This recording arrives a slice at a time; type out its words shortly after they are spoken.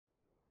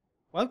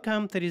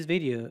Welcome to this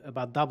video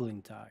about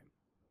doubling time.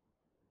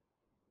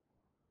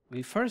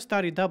 We'll first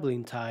study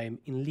doubling time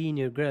in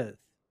linear growth.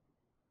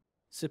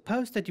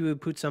 Suppose that you will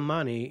put some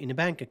money in a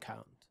bank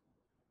account.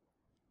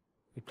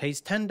 We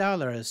place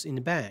 $10 in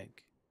the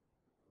bank.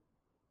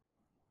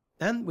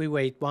 Then we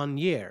wait 1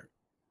 year.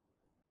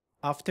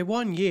 After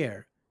 1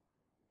 year,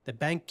 the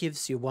bank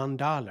gives you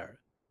 $1,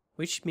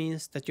 which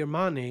means that your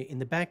money in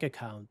the bank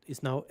account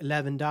is now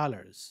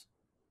 $11.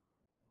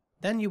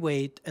 Then you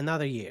wait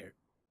another year,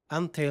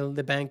 until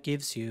the bank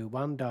gives you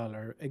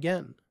 $1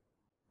 again.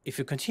 If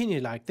you continue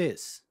like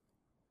this,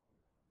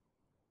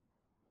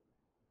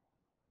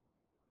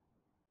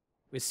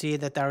 we see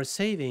that our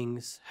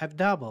savings have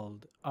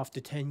doubled after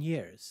 10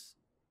 years.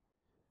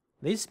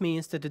 This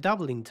means that the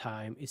doubling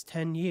time is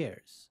 10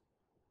 years.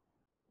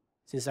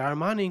 Since our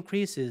money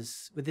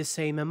increases with the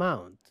same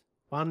amount,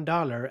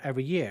 $1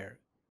 every year,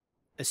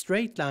 a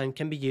straight line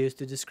can be used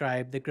to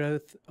describe the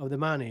growth of the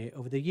money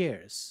over the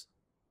years.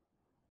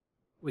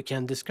 We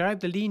can describe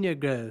the linear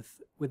growth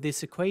with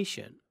this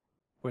equation,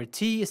 where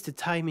t is the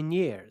time in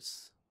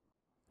years,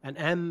 and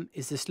m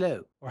is the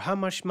slope, or how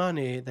much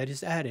money that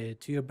is added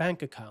to your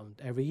bank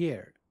account every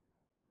year.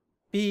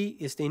 b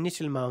is the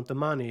initial amount of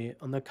money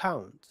on the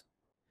account,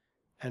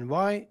 and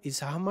y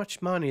is how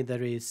much money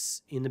there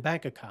is in the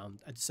bank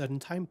account at a certain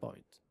time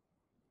point.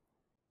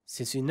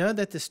 Since we know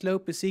that the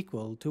slope is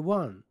equal to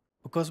 1,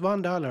 because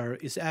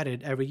 $1 is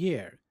added every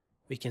year,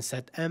 we can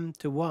set m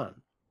to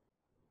 1.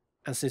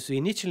 And since we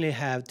initially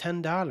have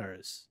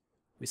 $10,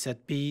 we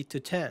set b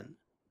to 10.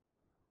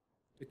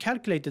 To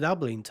calculate the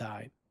doubling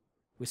time,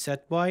 we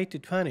set y to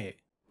 20,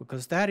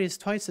 because that is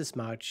twice as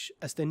much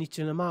as the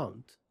initial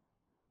amount.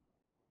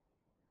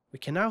 We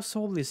can now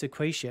solve this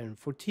equation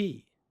for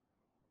t.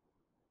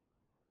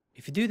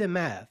 If you do the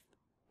math,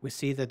 we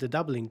see that the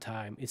doubling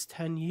time is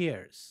 10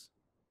 years.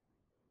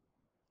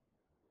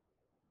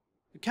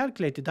 To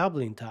calculate the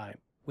doubling time,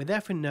 we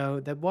therefore know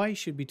that y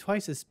should be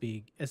twice as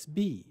big as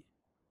b,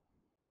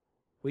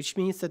 which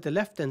means that the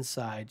left-hand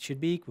side should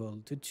be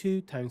equal to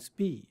 2 times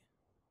b.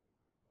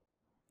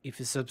 If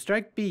we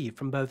subtract b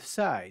from both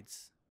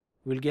sides,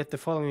 we'll get the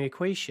following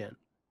equation.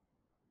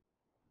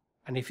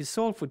 And if we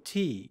solve for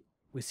t,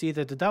 we see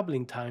that the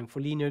doubling time for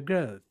linear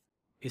growth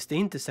is the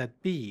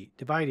intercept b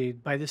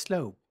divided by the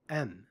slope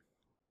n.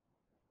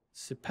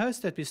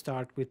 Suppose that we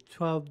start with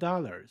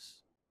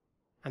 $12,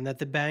 and that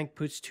the bank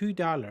puts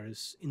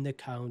 $2 in the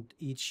account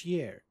each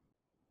year,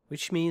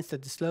 which means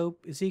that the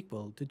slope is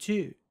equal to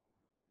 2.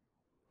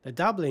 The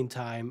doubling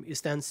time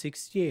is then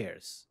 6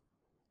 years,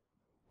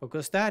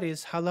 because that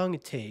is how long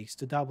it takes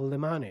to double the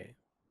money.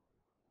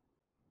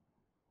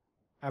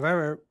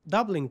 However,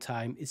 doubling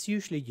time is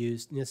usually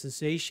used in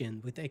association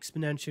with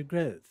exponential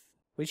growth,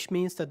 which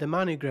means that the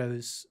money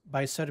grows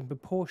by a certain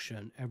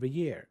proportion every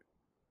year.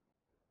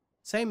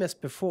 Same as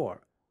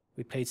before,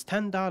 we place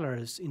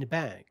 $10 in the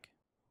bank.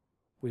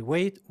 We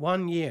wait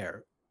 1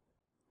 year,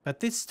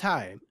 but this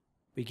time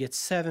we get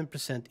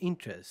 7%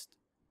 interest,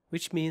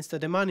 which means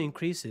that the money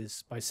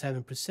increases by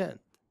 7%.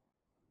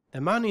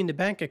 The money in the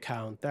bank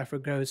account therefore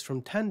grows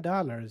from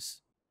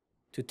 $10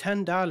 to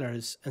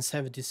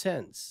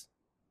 $10.70.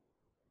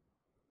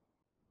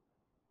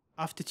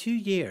 After 2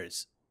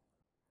 years,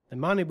 the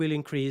money will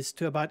increase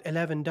to about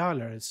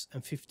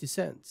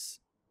 $11.50.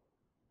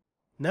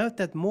 Note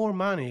that more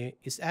money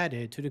is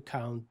added to the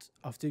account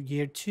after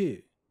year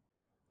 2,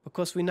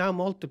 because we now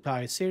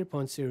multiply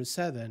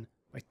 0.07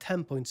 by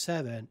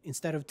 10.7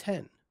 instead of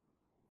 10.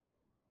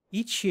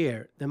 Each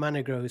year, the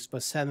money grows by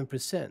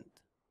 7%.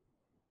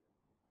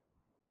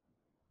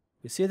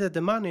 We see that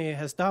the money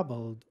has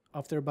doubled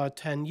after about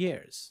 10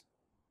 years.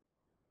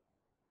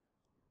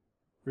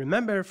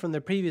 Remember from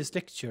the previous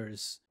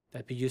lectures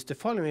that we used the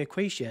following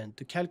equation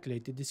to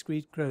calculate the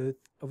discrete growth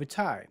over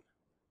time,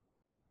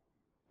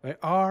 where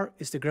r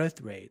is the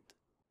growth rate,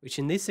 which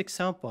in this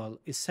example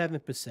is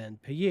 7%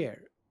 per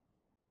year.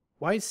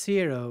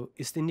 Y0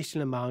 is the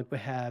initial amount we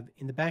have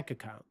in the bank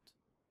account.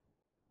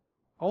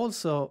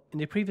 Also, in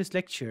the previous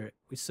lecture,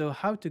 we saw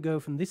how to go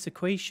from this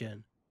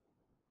equation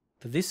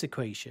to this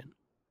equation,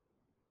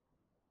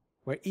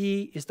 where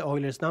E is the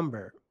Euler's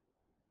number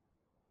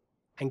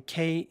and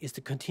K is the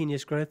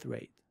continuous growth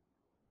rate,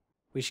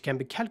 which can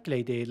be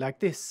calculated like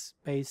this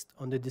based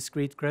on the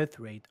discrete growth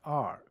rate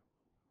R.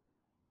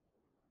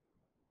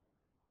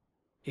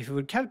 If we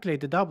would calculate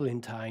the doubling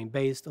time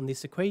based on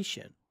this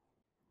equation,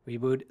 we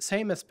would,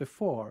 same as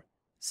before,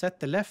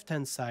 set the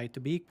left-hand side to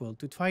be equal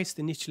to twice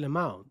the initial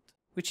amount,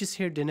 which is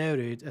here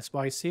denoted as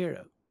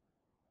y0.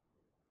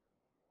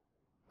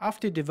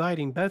 After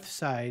dividing both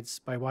sides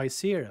by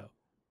y0,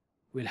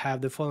 we'll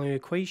have the following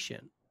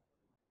equation.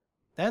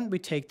 Then we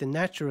take the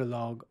natural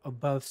log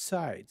of both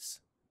sides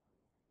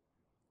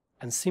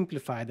and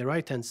simplify the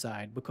right-hand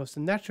side because the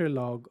natural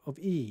log of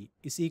e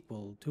is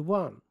equal to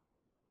 1.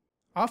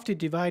 After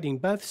dividing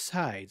both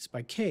sides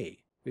by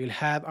k, we'll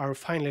have our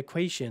final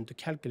equation to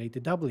calculate the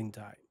doubling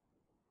time.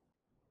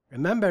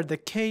 Remember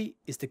that k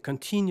is the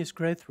continuous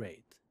growth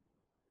rate,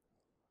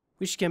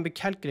 which can be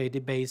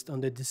calculated based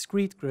on the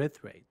discrete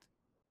growth rate.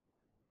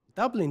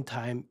 Doubling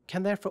time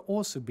can therefore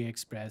also be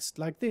expressed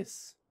like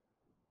this,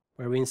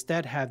 where we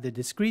instead have the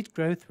discrete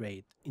growth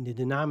rate in the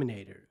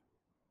denominator.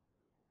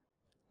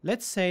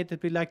 Let's say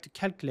that we'd like to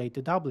calculate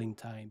the doubling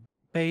time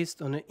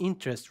based on an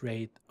interest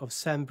rate of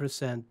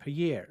 7% per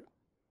year.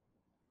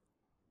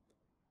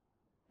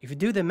 If we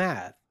do the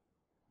math,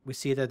 we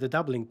see that the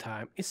doubling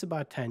time is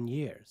about 10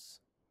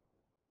 years.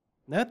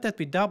 Note that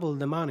we double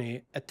the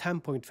money at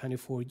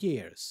 10.24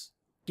 years,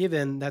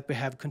 given that we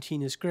have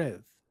continuous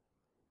growth.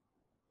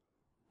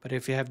 But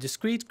if we have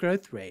discrete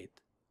growth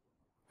rate,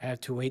 we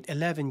have to wait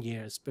 11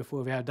 years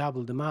before we have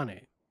doubled the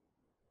money.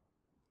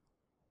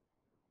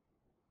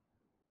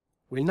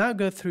 We'll now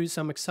go through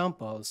some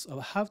examples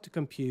of how to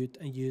compute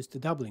and use the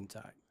doubling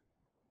time.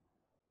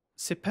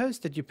 Suppose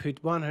that you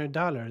put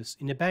 $100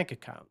 in a bank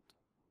account.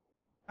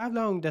 How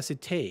long does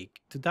it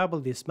take to double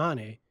this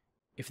money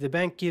if the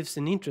bank gives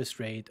an interest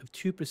rate of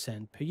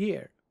 2% per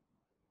year?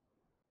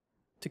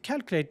 To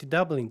calculate the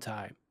doubling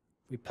time,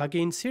 we plug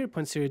in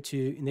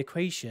 0.02 in the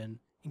equation,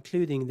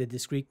 including the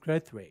discrete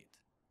growth rate.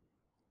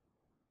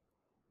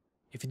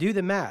 If we do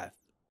the math,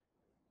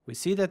 we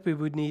see that we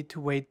would need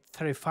to wait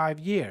 35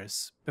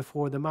 years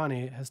before the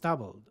money has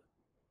doubled.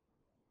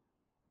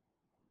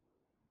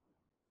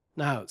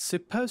 Now,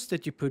 suppose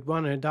that you put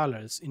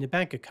 $100 in a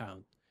bank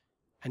account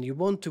and you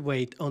want to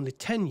wait only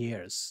 10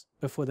 years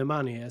before the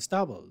money has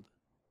doubled.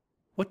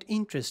 What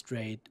interest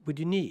rate would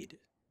you need?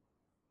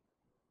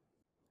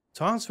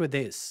 To answer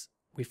this,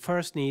 we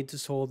first need to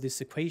solve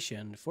this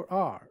equation for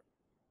r,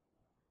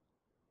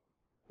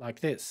 like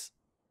this.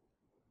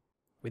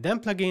 We then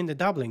plug in the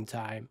doubling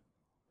time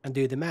and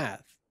do the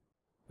math.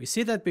 We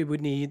see that we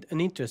would need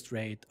an interest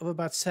rate of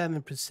about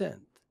 7%.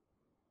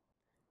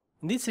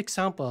 In this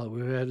example,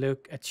 we will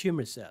look at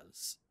tumor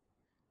cells.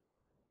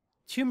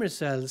 Tumor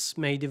cells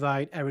may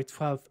divide every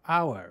 12th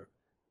hour.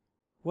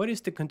 What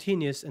is the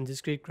continuous and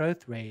discrete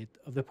growth rate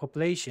of the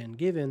population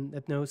given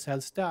that no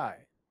cells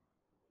die?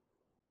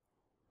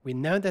 We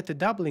know that the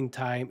doubling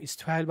time is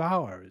 12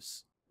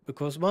 hours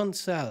because one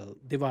cell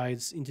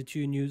divides into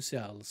 2 new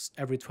cells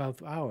every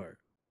 12th hour.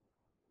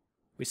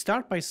 We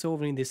start by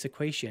solving this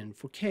equation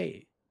for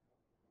k,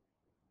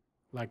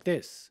 like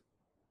this.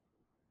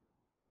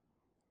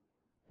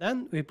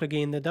 Then we plug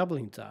in the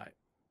doubling time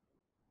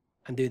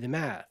and do the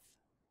math.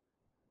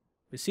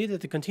 We see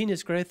that the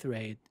continuous growth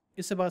rate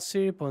is about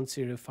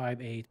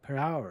 0.058 per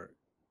hour.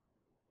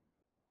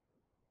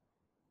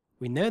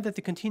 We know that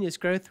the continuous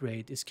growth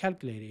rate is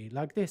calculated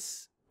like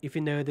this if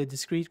we know the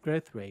discrete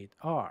growth rate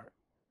r.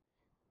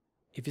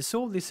 If you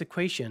solve this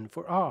equation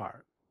for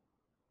r,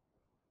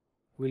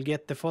 we'll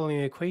get the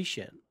following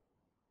equation.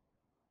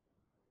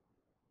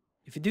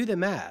 If you do the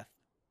math,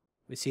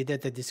 we see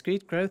that the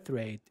discrete growth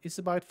rate is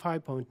about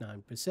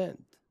 5.9%.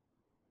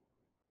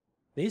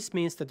 This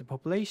means that the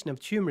population of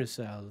tumor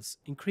cells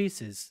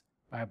increases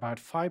by about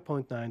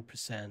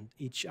 5.9%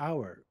 each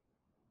hour.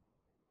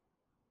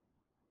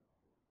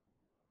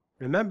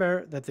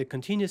 Remember that the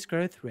continuous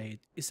growth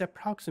rate is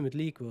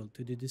approximately equal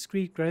to the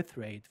discrete growth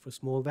rate for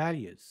small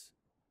values.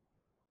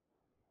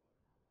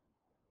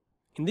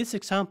 In this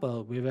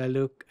example, we will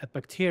look at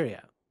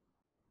bacteria.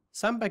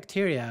 Some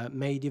bacteria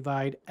may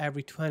divide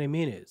every 20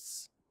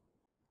 minutes.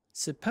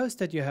 Suppose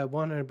that you have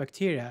 100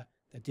 bacteria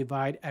that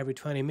divide every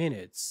 20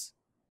 minutes.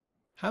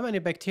 How many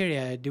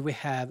bacteria do we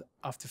have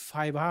after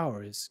 5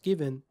 hours,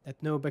 given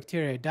that no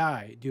bacteria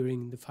die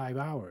during the 5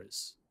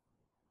 hours?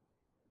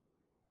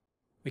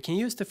 We can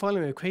use the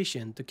following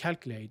equation to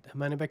calculate how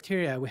many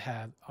bacteria we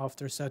have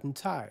after a certain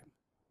time.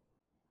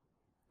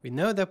 We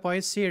know that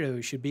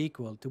y0 should be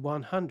equal to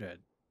 100,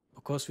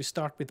 because we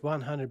start with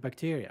 100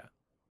 bacteria.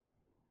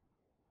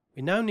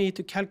 We now need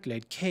to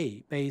calculate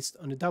k based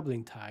on the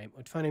doubling time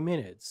of 20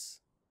 minutes.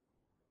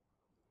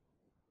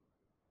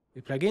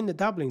 We plug in the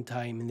doubling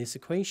time in this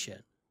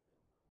equation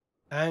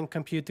and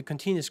compute the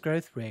continuous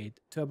growth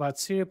rate to about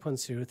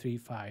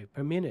 0.035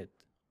 per minute.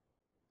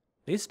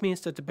 This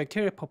means that the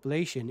bacteria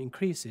population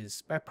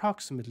increases by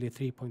approximately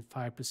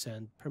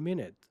 3.5% per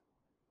minute.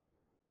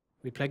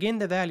 We plug in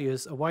the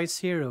values of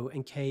y0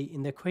 and k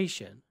in the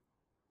equation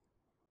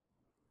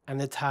and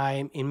the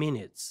time in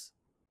minutes.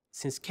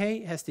 Since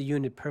k has the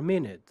unit per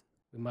minute,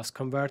 we must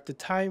convert the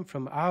time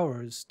from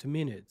hours to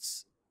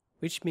minutes,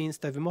 which means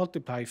that we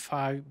multiply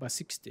 5 by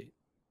 60.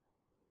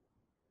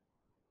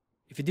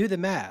 If we do the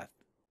math,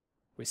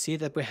 we see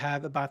that we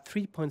have about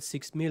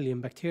 3.6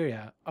 million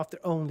bacteria after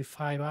only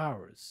 5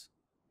 hours.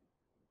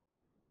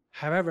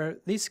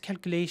 However, these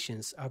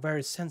calculations are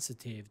very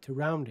sensitive to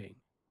rounding.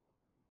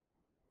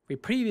 We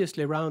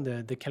previously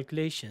rounded the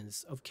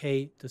calculations of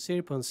k to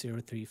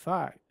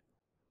 0.035.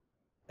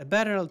 A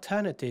better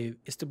alternative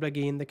is to plug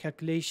in the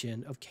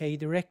calculation of k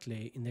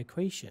directly in the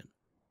equation,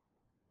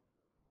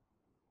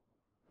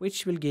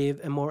 which will give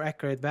a more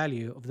accurate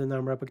value of the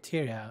number of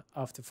bacteria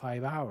after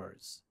 5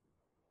 hours.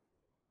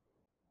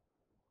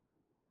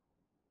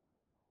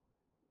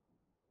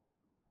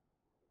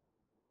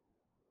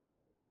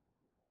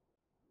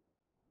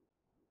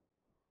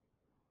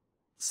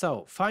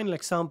 So, final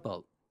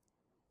example.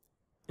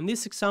 In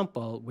this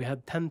example, we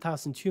had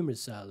 10,000 tumor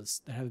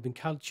cells that have been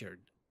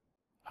cultured.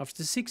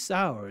 After 6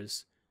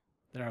 hours,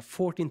 there are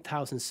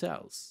 14,000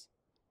 cells.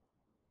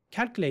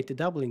 Calculate the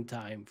doubling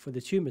time for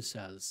the tumor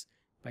cells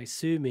by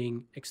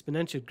assuming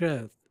exponential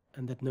growth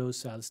and that no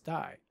cells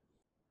die.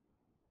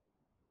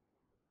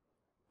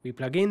 We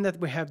plug in that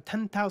we have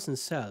 10,000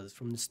 cells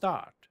from the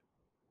start,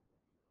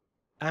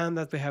 and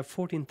that we have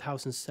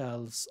 14,000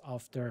 cells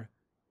after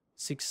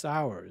 6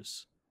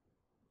 hours.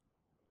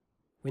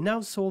 We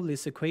now solve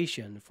this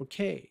equation for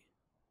k.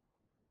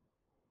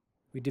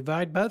 We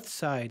divide both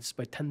sides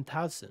by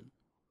 10,000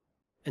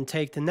 and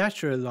take the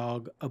natural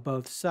log of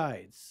both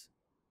sides.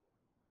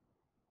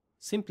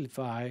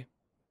 Simplify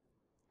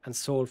and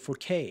solve for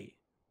k.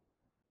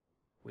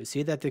 We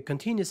see that the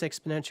continuous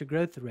exponential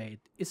growth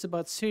rate is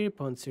about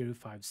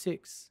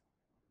 0.056.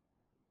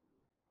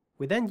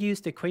 We then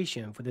use the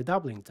equation for the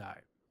doubling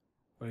time,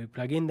 where we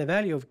plug in the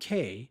value of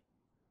k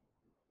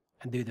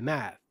and do the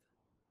math.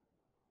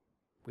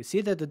 We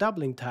see that the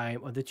doubling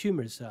time of the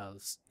tumor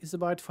cells is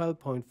about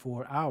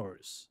 12.4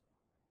 hours.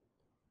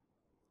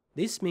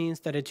 This means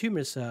that a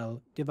tumor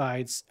cell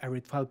divides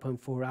every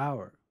 12.4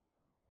 hours.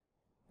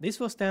 This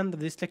was the end of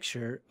this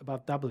lecture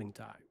about doubling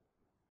time.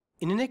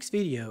 In the next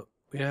video,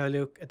 we'll have a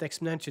look at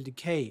exponential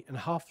decay and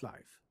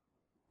half-life.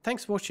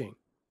 Thanks for watching.